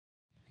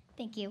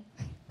Thank you.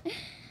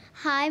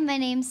 Hi, my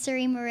name's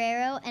Suri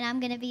Marrero, and I'm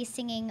going to be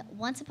singing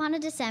Once Upon a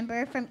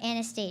December from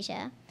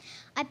Anastasia.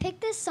 I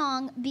picked this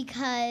song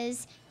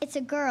because it's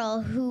a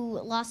girl who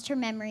lost her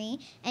memory,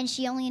 and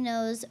she only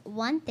knows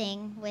one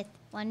thing with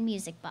one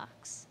music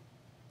box.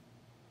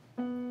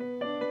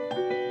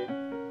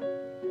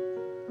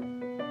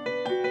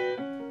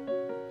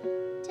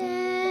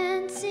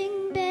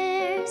 Dancing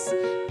bears,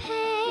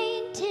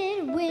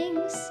 painted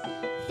wings,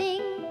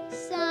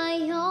 things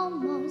I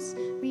almost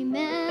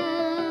remembered,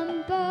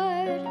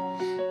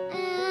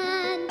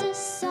 and a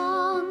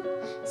song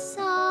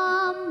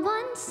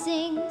someone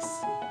sings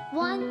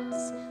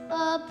once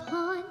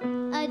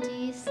upon a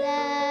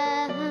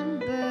December.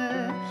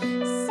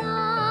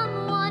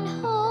 Someone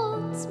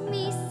holds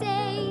me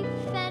safe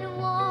and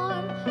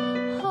warm.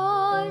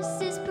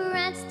 Horses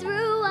prance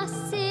through a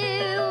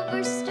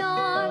silver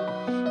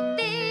storm.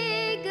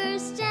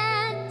 Figures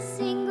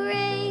dancing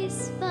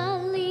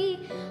gracefully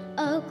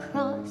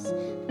across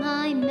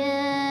my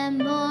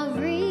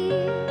memory.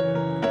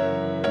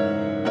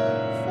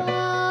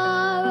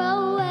 Far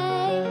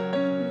away,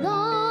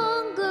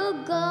 long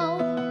ago,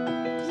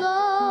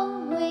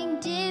 glowing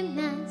dim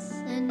as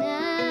an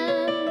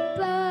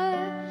ember,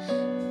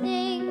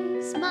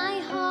 things my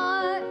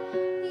heart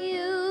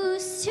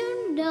used to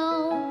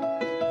know,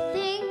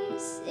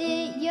 things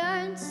it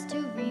yearns to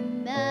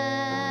remember,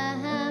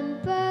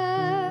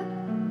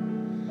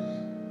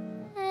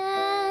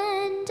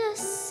 and a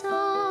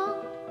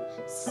song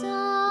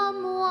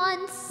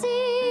someone sings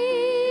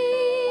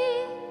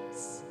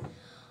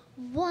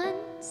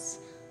once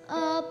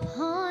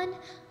upon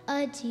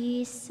a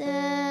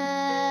December.